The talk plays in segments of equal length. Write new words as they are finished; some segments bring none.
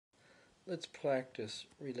Let's practice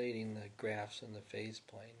relating the graphs in the phase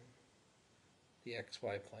plane, the xy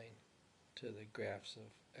plane, to the graphs of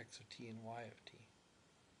x of t and y of t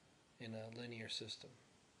in a linear system.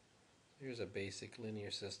 Here's a basic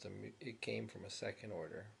linear system. It came from a second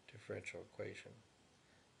order differential equation,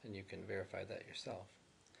 and you can verify that yourself.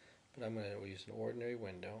 But I'm going to use an ordinary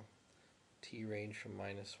window, t range from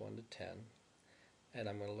 -1 to 10, and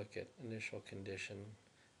I'm going to look at initial condition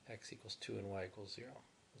x equals 2 and y equals 0.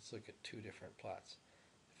 Let's look at two different plots.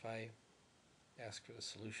 If I ask for the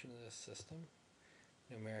solution of this system,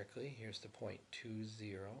 numerically, here's the point 2,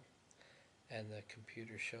 0, and the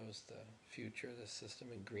computer shows the future of this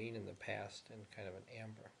system in green and the past in kind of an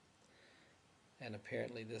amber. And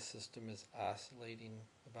apparently this system is oscillating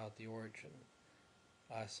about the origin,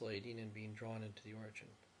 oscillating and being drawn into the origin.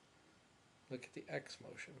 Look at the x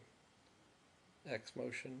motion. X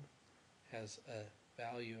motion has a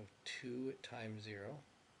value of 2 at time 0.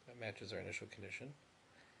 That matches our initial condition.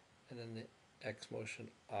 And then the x motion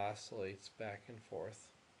oscillates back and forth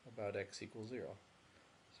about x equals 0.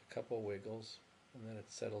 So a couple wiggles, and then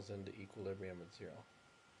it settles into equilibrium at 0.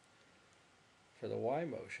 For the y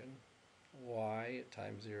motion, y at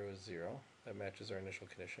time 0 is 0. That matches our initial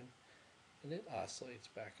condition. And it oscillates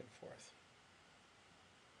back and forth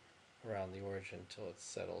around the origin until it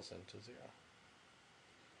settles into 0.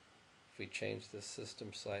 If we change this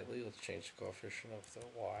system slightly, let's change the coefficient of the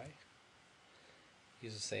y.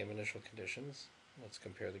 Use the same initial conditions. Let's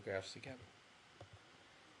compare the graphs again.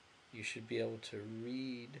 You should be able to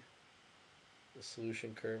read the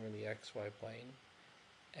solution curve in the xy plane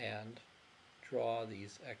and draw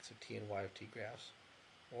these x of t and y of t graphs,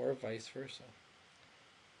 or vice versa.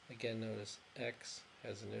 Again, notice x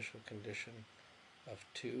has initial condition of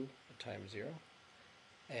 2 at time 0,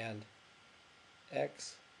 and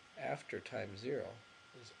x after time 0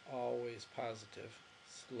 is always positive,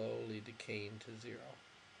 slowly decaying to 0.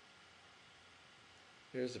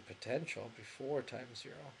 There's a potential before time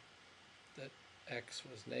 0 that x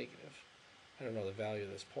was negative. I don't know the value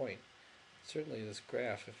of this point. Certainly this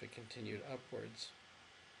graph, if it continued upwards,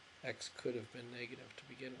 x could have been negative to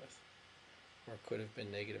begin with, or could have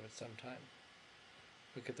been negative at some time.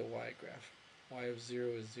 Look at the y graph. Y of 0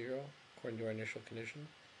 is 0 according to our initial condition,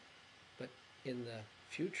 but in the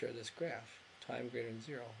future of this graph, time greater than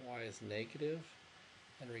 0, y is negative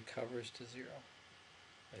and recovers to 0.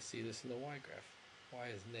 I see this in the y graph. Y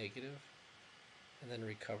is negative and then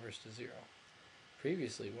recovers to 0.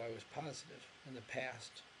 Previously, y was positive. In the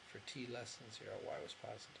past, for t less than 0, y was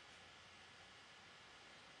positive.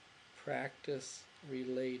 Practice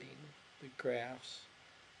relating the graphs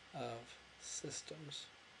of systems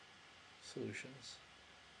solutions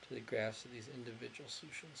to the graphs of these individual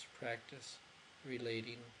solutions. Practice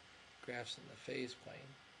relating graphs in the phase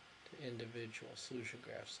plane to individual solution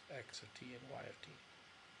graphs x of t and y of t.